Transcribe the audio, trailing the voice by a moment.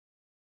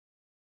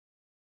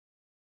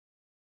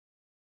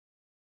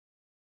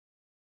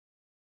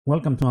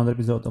Welcome to another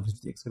episode of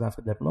libGDX-Graph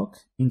devlog.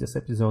 In this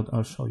episode,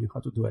 I'll show you how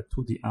to do a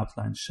 2D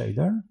outline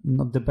shader.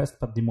 Not the best,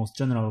 but the most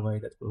general way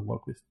that will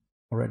work with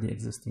already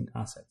existing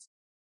assets.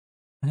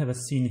 I have a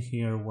scene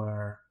here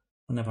where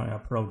whenever I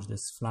approach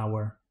this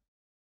flower,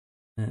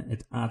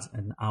 it adds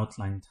an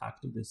outline tag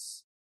to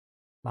this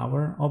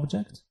flower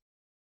object.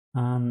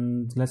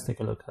 And let's take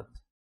a look at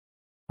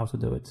how to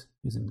do it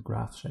using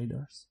graph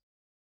shaders.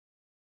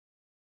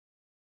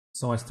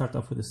 So I start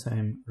off with the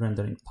same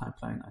rendering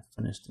pipeline I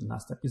finished in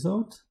last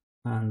episode,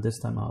 and this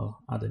time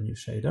I'll add a new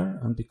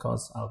shader, and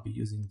because I'll be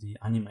using the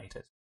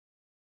animated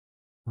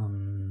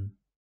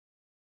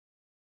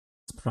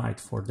sprite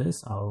for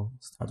this, I'll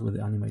start with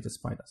the animated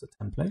sprite as a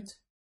template.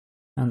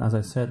 And as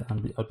I said, I'll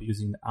be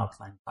using the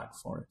outline tag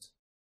for it.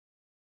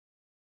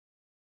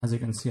 As you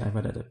can see, I've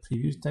added a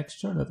preview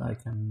texture that I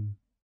can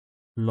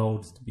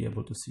load to be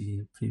able to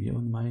see preview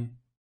in my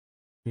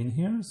screen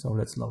here. So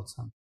let's load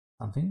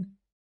something.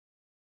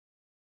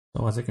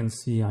 So as you can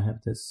see, I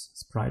have this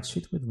sprite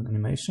sheet with an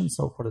animation.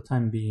 So for the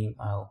time being,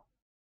 I'll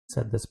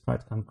set the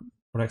sprite count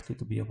correctly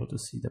to be able to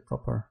see the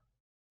proper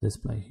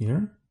display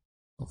here.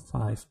 So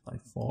 5 by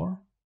 4.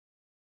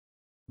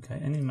 Okay,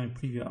 and in my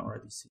preview, I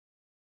already see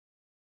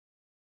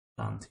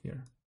plant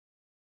here.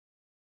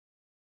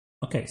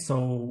 Okay, so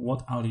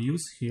what I'll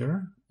use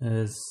here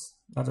is,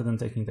 rather than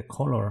taking the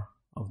color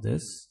of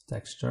this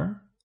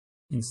texture,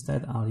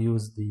 instead I'll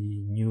use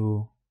the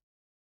new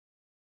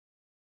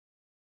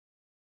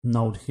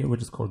node here,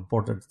 which is called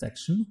border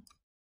detection.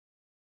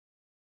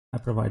 I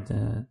provide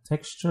the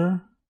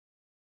texture,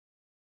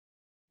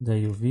 the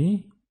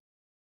UV,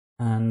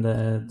 and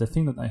the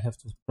thing that I have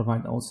to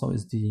provide also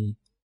is the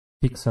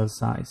pixel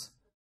size.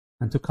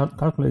 And to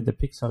calculate the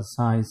pixel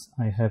size,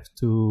 I have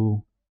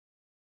to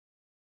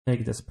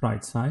take the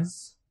sprite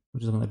size,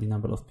 which is going to be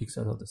number of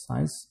pixels of the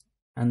size,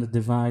 and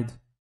divide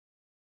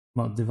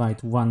one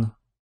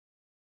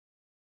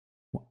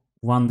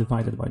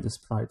divided by the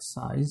sprite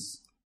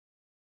size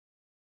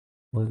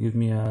will give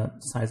me a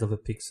size of a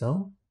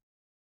pixel.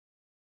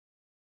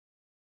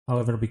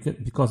 However,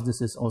 because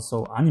this is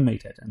also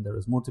animated and there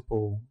is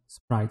multiple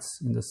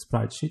sprites in the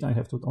sprite sheet, I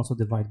have to also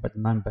divide by the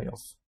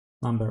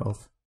number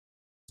of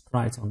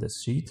sprites on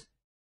this sheet.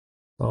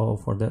 So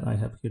for that, I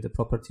have here the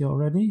property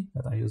already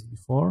that I used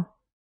before,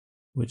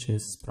 which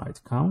is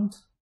Sprite Count.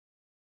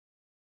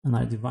 And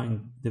I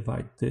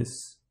divide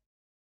this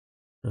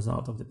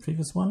result of the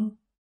previous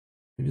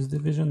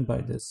division by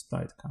this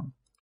Sprite Count.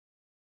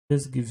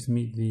 This gives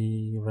me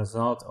the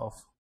result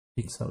of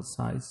pixel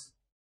size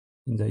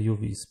in the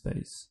UV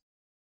space.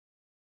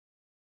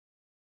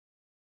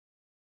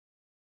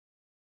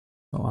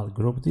 So I'll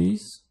group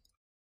these.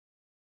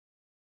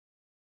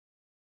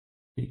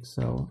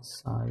 Pixel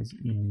size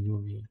in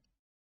UV.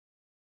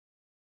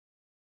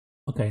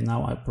 Okay,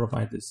 now I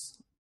provide this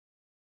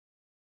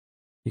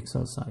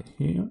pixel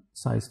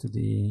size to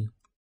the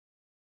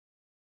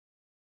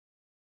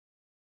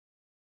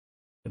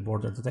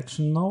border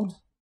detection node.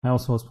 I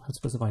also have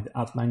specified the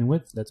outline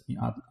width. Let me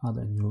add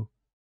a new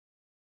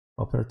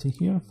property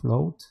here,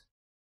 float.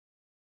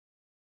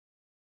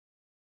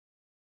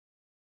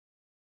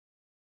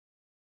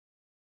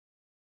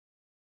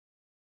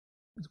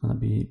 It's going to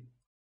be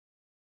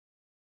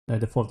by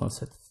default, I'll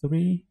set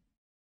 3.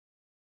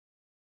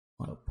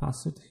 I'll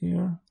pass it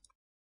here.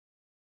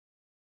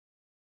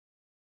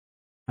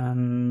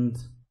 And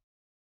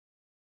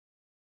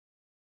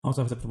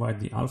also have to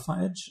provide the alpha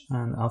edge,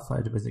 and alpha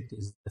edge basically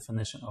is the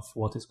definition of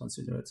what is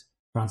considered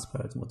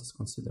transparent, what is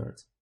considered,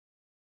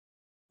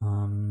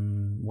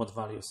 what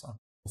values of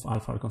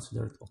alpha are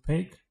considered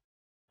opaque.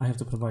 I have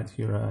to provide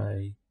here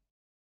a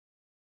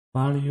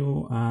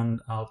value,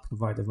 and I'll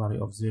provide a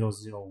value of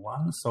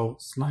 0.001, so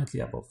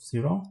slightly above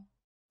 0.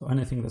 So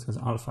anything that has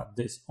alpha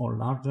this or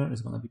larger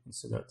is going to be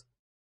considered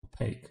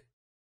opaque.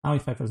 Now,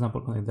 if I, for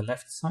example, connect the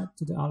left side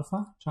to the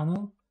alpha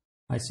channel,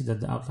 I see that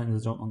the outline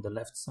is drawn on the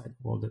left side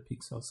of all the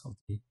pixels of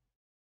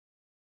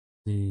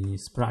the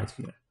sprite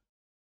here.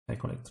 I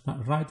collect the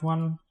right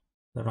one,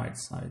 the right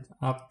side,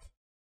 up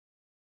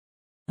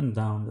and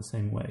down the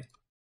same way.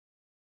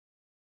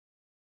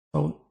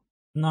 So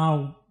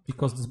now,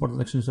 because this border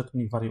detection is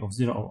returning value of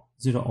 0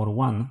 or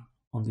 1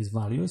 on these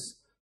values,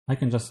 I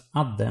can just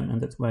add them, and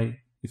that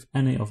way, if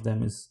any of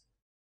them is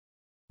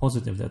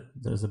positive, that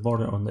there's a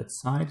border on that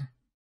side,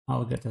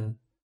 I'll get a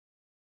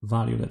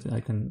value that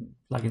I can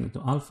plug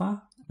into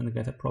alpha and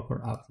get a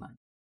proper outline.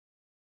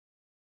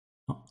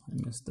 Oh,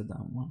 I missed the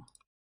down one.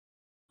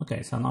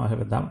 Okay, so now I have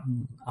a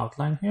down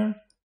outline here.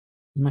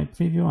 In my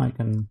preview, I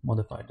can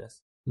modify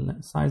this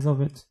size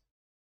of it,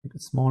 make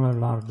it smaller,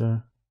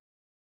 larger,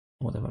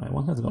 whatever I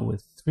want. Let's go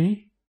with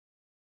 3.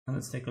 And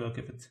let's take a look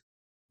if it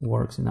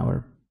works in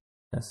our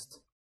test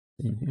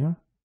thing here.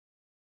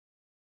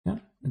 Yeah,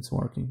 it's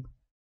working.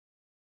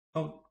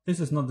 So this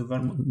is not the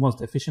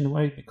most efficient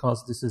way,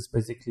 because this is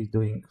basically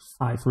doing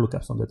 5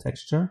 lookups on the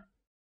texture.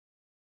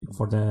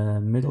 For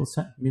the middle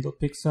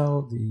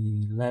pixel,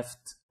 the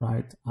left,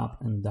 right,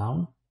 up, and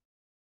down.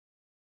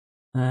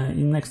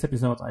 In next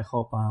episode, I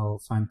hope I'll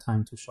find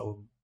time to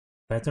show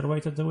better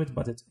way to do it,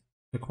 but it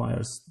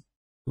requires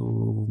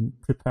to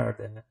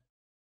prepare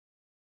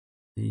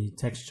the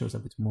textures a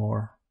bit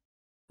more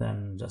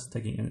than just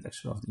taking any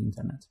texture off the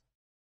internet.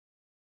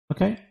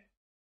 Okay,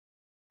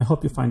 I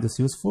hope you find this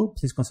useful.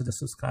 Please consider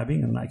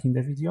subscribing and liking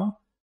the video.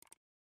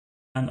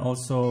 And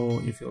also,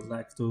 if you would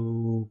like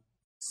to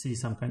see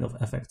some kind of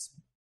effects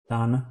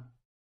done,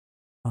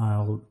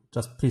 I'll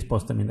just please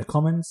post them in the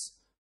comments,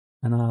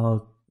 and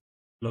I'll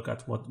look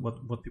at what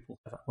people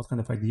have, what kind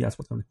of ideas,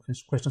 what kind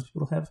of questions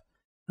people have,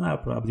 and I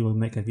probably will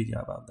make a video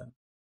about them.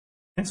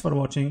 Thanks for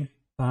watching.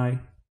 Bye.